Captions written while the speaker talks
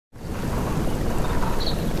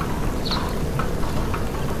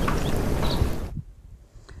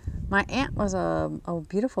My aunt was a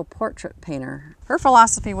beautiful portrait painter. Her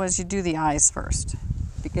philosophy was you do the eyes first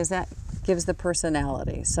because that gives the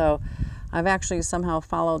personality. So I've actually somehow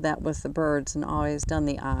followed that with the birds and always done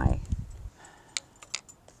the eye.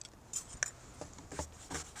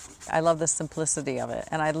 I love the simplicity of it,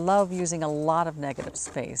 and I love using a lot of negative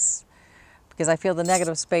space because I feel the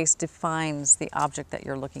negative space defines the object that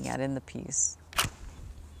you're looking at in the piece.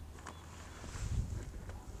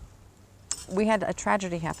 We had a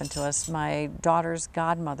tragedy happen to us. My daughter's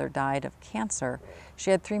godmother died of cancer.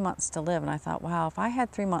 She had 3 months to live, and I thought, wow, if I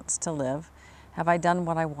had 3 months to live, have I done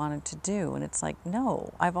what I wanted to do? And it's like,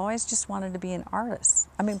 no, I've always just wanted to be an artist.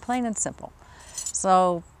 I mean, plain and simple.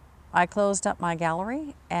 So I closed up my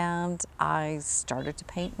gallery and I started to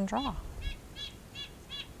paint and draw.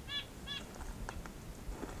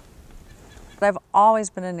 But I've always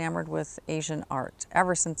been enamored with Asian art,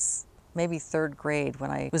 ever since maybe 3rd grade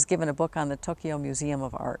when I was given a book on the Tokyo Museum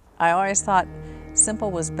of Art. I always thought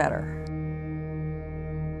simple was better.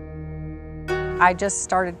 I just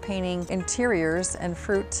started painting interiors and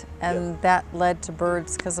fruit, and that led to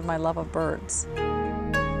birds because of my love of birds.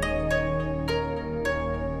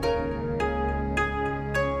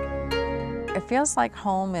 It feels like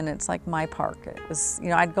home, and it's like my park. It was, you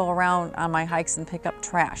know, I'd go around on my hikes and pick up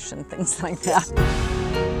trash and things like that.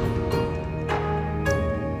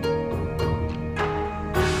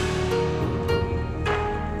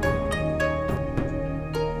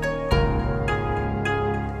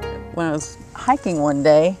 When I was hiking one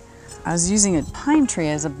day, I was using a pine tree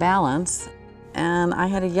as a balance, and I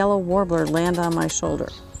had a yellow warbler land on my shoulder.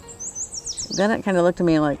 Then it kind of looked at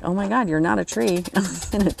me like, oh my God, you're not a tree.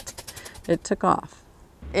 And it took off.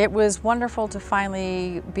 It was wonderful to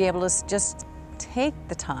finally be able to just take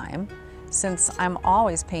the time, since I'm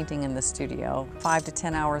always painting in the studio 5 to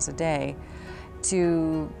 10 hours a day,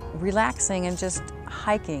 to relaxing and just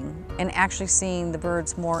hiking and actually seeing the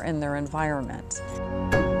birds more in their environment.